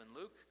Matthew and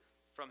Luke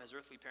from his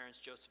earthly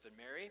parents, Joseph and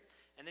Mary.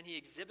 And then he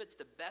exhibits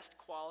the best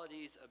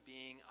qualities of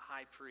being a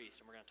high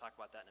priest. And we're going to talk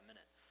about that in a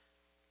minute.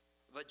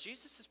 But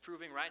Jesus is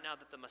proving right now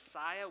that the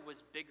Messiah was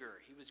bigger.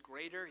 He was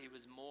greater. He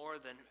was more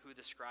than who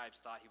the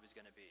scribes thought he was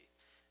going to be.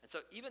 And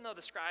so even though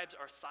the scribes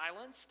are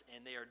silenced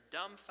and they are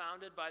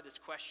dumbfounded by this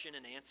question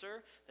and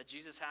answer that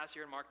Jesus has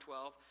here in Mark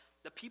 12,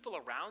 the people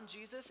around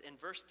Jesus in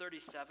verse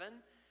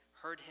 37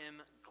 heard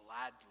him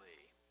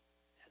gladly,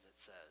 as it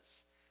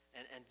says.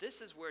 And this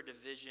is where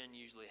division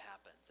usually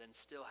happens and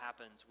still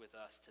happens with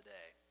us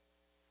today.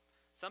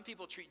 Some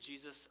people treat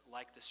Jesus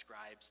like the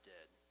scribes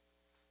did.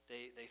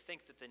 They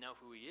think that they know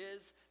who he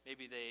is.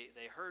 Maybe they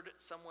heard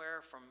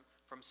somewhere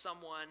from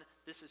someone,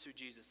 this is who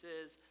Jesus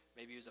is.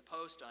 Maybe it was a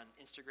post on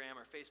Instagram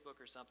or Facebook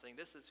or something.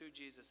 This is who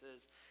Jesus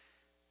is.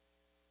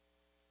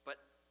 But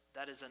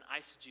that is an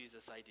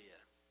eisegesis idea.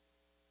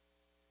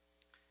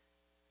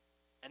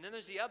 And then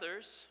there's the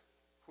others,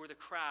 who are the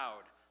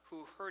crowd,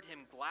 who heard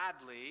him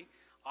gladly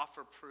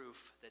offer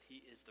proof that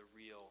he is the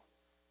real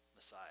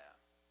Messiah.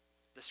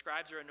 The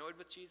scribes are annoyed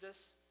with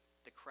Jesus.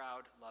 The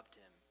crowd loved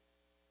him.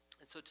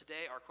 And so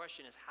today our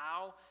question is,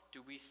 how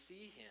do we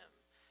see him?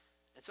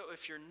 And so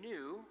if you're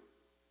new,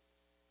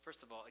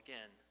 first of all,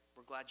 again,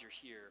 we're glad you're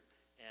here.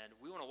 And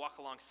we want to walk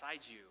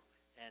alongside you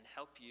and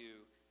help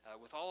you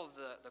with all of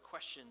the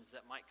questions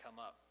that might come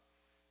up.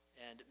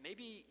 And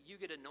maybe you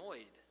get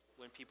annoyed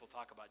when people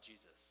talk about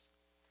Jesus.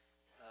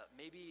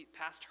 Maybe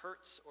past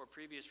hurts or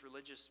previous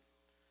religious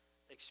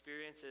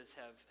experiences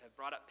have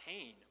brought up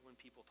pain when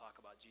people talk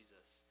about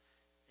Jesus.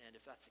 And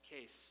if that's the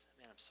case,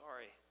 man, I'm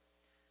sorry.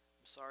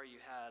 I'm sorry you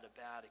had a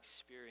bad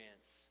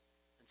experience.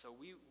 And so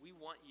we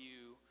want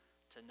you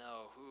to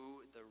know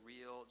who the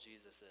real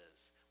Jesus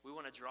is. We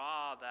want to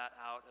draw that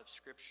out of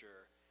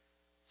Scripture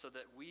so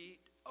that we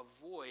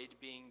avoid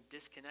being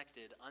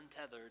disconnected,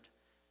 untethered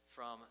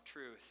from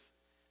truth.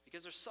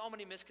 Because there's so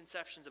many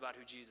misconceptions about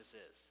who Jesus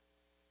is.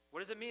 What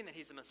does it mean that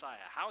he's the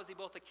Messiah? How is he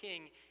both a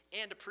king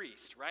and a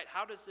priest, right?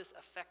 How does this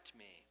affect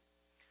me?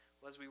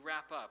 Well, as we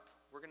wrap up,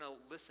 we're going to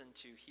listen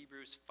to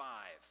Hebrews 5,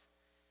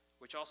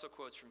 which also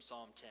quotes from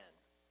Psalm 10.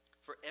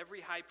 For every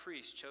high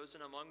priest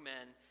chosen among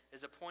men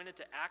is appointed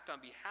to act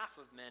on behalf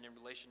of men in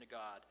relation to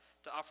God,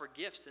 to offer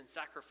gifts and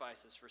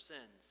sacrifices for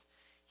sins.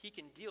 He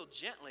can deal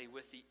gently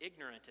with the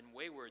ignorant and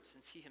wayward,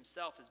 since he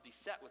himself is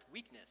beset with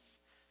weakness.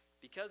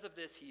 Because of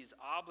this, he is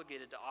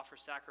obligated to offer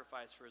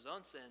sacrifice for his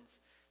own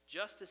sins,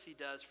 just as he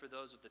does for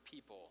those of the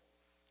people.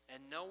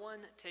 And no one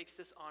takes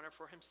this honor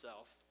for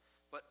himself,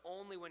 but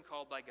only when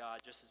called by God,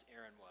 just as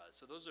Aaron was.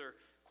 So those are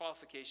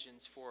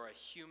qualifications for a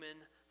human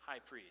high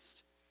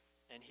priest.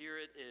 And here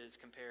it is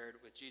compared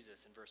with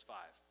Jesus in verse 5.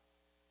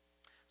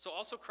 So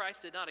also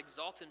Christ did not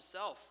exalt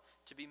himself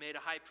to be made a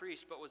high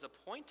priest, but was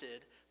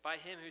appointed by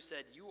him who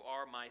said, "You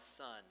are my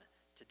son.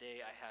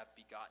 Today I have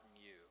begotten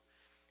you."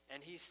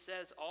 And he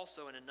says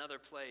also in another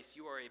place,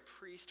 "You are a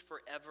priest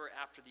forever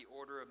after the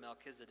order of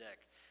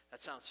Melchizedek."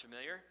 That sounds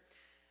familiar.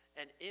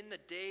 And in the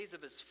days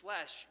of his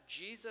flesh,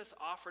 Jesus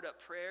offered up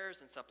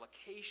prayers and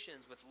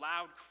supplications with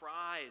loud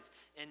cries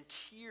and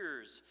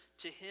tears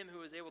to him who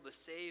was able to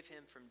save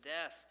him from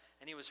death,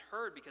 and he was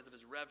heard because of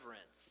his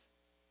reverence.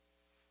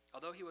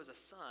 Although he was a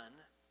son,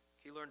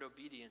 he learned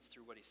obedience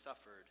through what he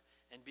suffered,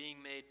 and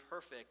being made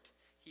perfect,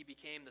 he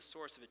became the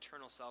source of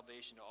eternal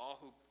salvation to all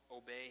who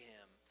obey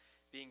him,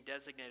 being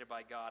designated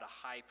by God a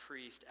high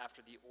priest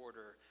after the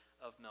order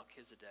of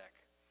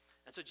Melchizedek.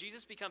 And so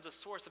Jesus becomes a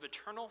source of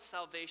eternal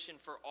salvation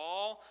for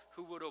all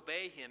who would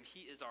obey him.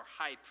 He is our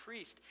high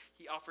priest.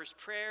 He offers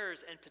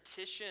prayers and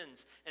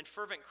petitions and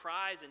fervent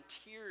cries and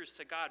tears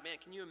to God. Man,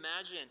 can you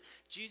imagine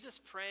Jesus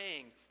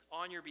praying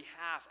on your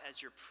behalf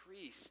as your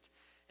priest?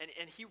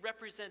 And he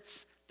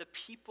represents the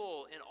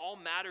people in all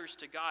matters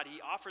to God. He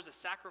offers a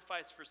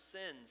sacrifice for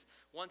sins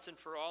once and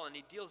for all, and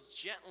he deals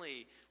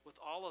gently with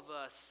all of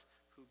us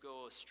who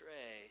go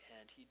astray.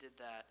 And he did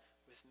that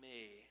with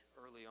me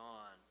early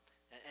on.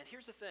 And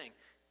here's the thing.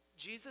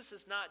 Jesus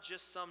is not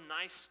just some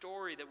nice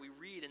story that we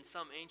read in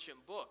some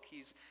ancient book.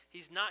 He's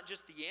not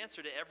just the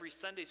answer to every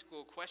Sunday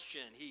school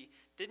question. He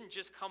didn't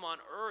just come on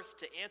earth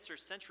to answer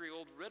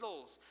century-old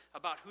riddles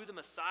about who the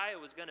Messiah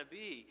was going to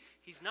be.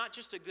 He's not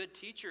just a good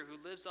teacher who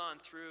lives on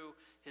through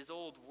his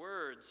old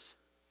words.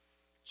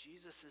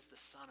 Jesus is the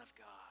Son of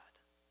God.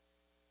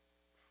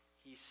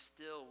 He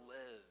still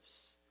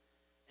lives,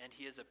 and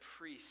he is a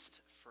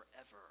priest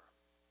forever.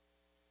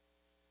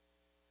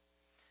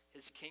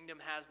 His kingdom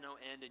has no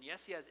end, and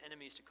yes, he has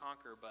enemies to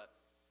conquer, but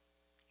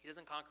he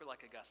doesn't conquer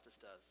like Augustus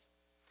does.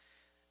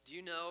 Do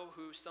you know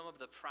who some of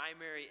the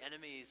primary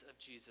enemies of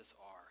Jesus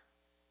are?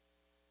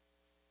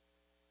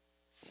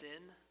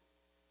 Sin,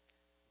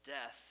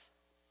 death,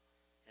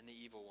 and the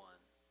evil one.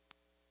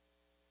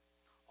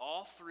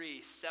 All three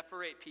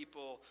separate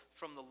people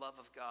from the love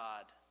of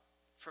God,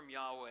 from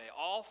Yahweh.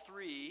 All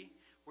three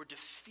were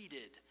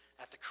defeated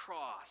at the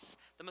cross.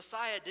 The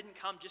Messiah didn't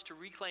come just to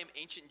reclaim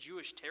ancient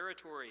Jewish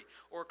territory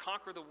or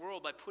conquer the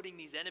world by putting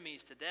these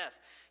enemies to death.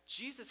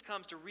 Jesus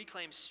comes to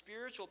reclaim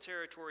spiritual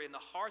territory in the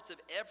hearts of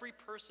every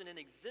person in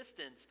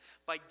existence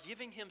by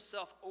giving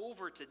himself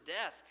over to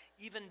death,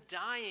 even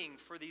dying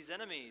for these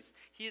enemies.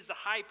 He is the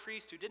high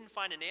priest who didn't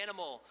find an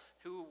animal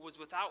who was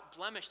without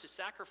blemish to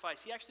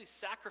sacrifice. He actually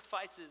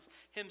sacrifices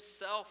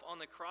himself on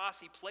the cross.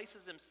 He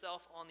places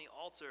himself on the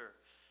altar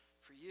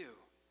for you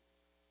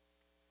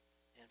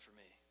and for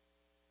me.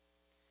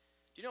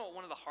 Do you know what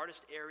one of the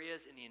hardest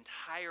areas in the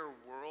entire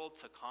world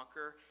to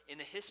conquer in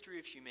the history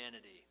of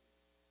humanity?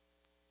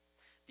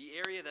 The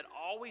area that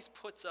always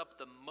puts up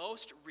the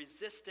most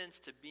resistance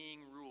to being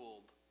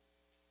ruled.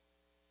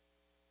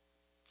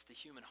 It's the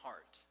human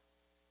heart.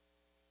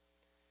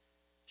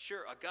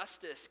 Sure,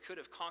 Augustus could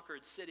have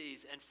conquered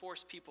cities and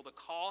forced people to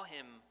call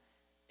him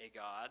a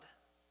god,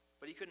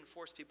 but he couldn't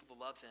force people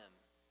to love him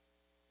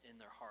in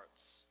their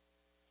hearts.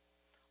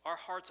 Our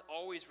hearts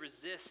always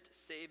resist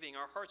saving.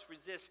 Our hearts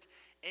resist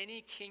any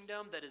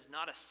kingdom that is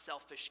not a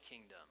selfish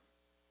kingdom.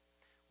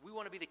 We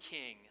want to be the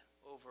king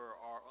over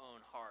our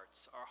own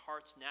hearts. Our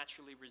hearts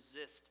naturally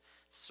resist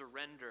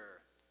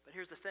surrender. But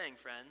here's the thing,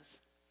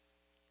 friends.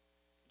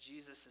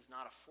 Jesus is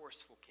not a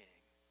forceful king.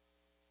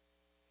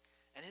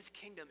 And his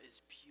kingdom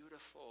is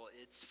beautiful.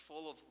 It's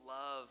full of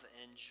love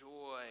and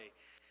joy.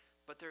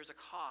 But there's a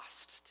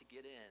cost to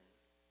get in.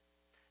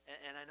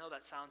 And I know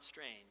that sounds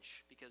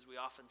strange because we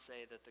often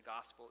say that the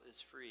gospel is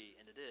free,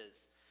 and it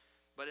is.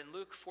 But in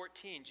Luke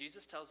 14,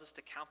 Jesus tells us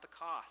to count the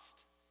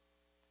cost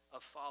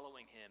of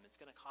following him. It's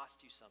going to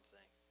cost you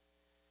something.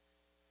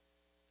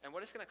 And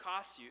what it's going to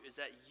cost you is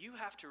that you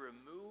have to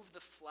remove the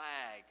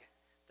flag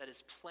that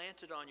is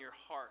planted on your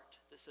heart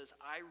that says,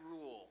 I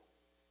rule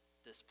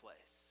this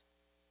place.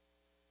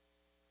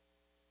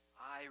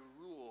 I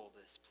rule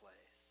this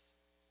place.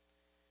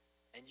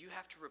 And you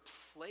have to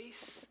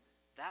replace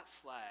that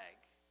flag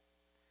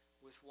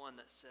with one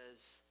that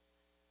says,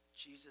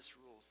 Jesus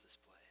rules this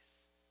place.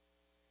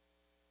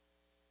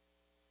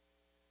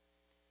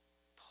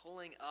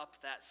 Pulling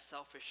up that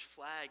selfish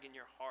flag in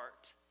your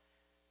heart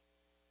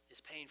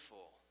is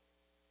painful.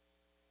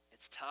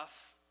 It's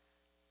tough.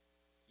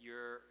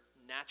 Your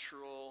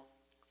natural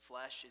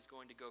flesh is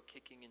going to go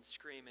kicking and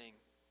screaming.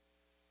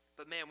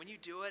 But man, when you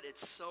do it,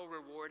 it's so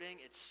rewarding.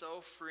 It's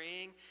so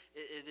freeing.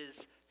 It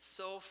is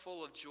so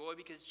full of joy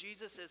because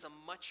Jesus is a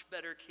much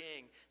better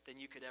king than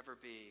you could ever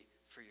be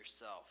for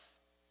yourself.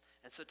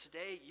 And so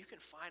today you can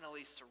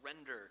finally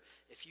surrender.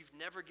 If you've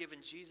never given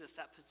Jesus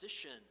that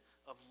position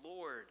of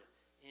Lord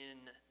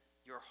in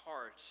your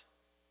heart,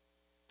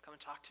 come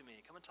and talk to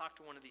me. Come and talk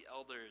to one of the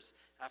elders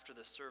after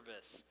the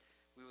service.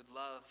 We would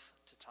love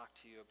to talk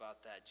to you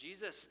about that.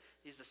 Jesus,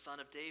 he's the Son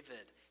of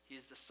David. He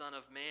is the Son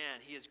of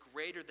Man. He is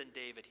greater than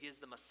David. He is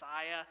the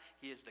Messiah.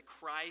 He is the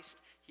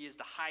Christ. He is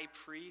the high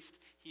priest.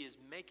 He is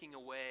making a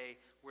way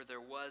where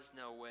there was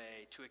no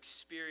way, to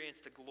experience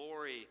the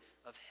glory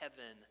of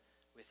heaven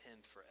with him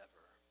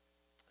forever.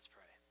 Let's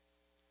pray.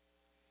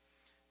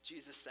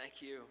 Jesus,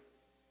 thank you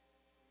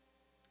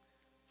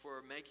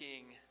for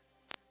making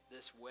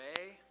this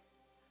way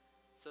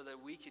so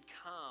that we could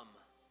come.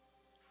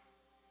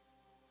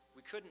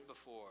 We couldn't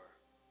before.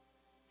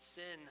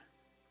 Sin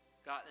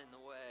got in the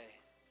way.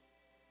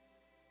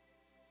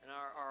 And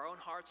our own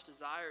heart's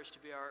desires to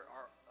be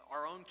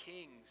our own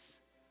kings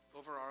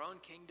over our own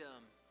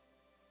kingdom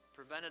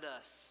prevented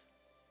us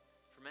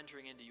from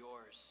entering into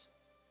yours.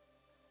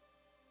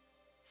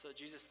 So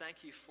Jesus,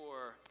 thank you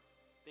for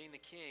being the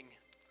king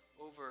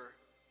over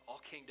all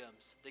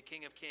kingdoms, the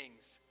King of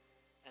Kings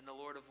and the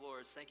Lord of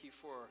Lords. Thank you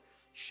for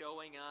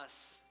showing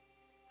us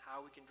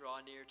how we can draw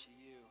near to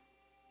you,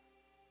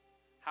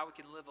 how we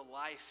can live a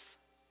life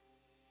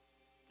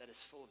that is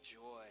full of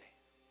joy,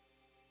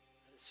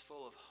 that is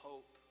full of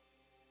hope,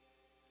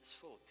 that is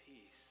full of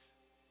peace.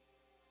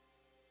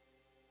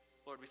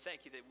 Lord, we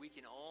thank you that we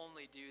can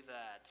only do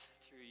that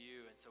through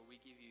you, and so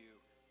we give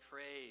you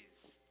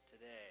praise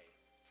today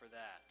for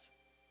that.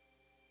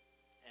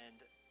 And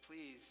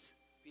please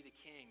be the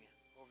king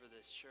over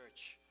this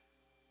church,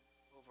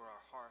 over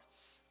our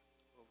hearts,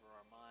 over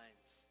our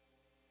minds.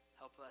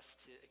 Help us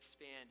to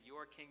expand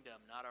your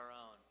kingdom, not our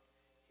own,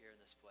 here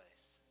in this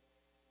place.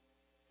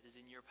 It is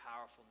in your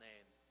powerful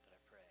name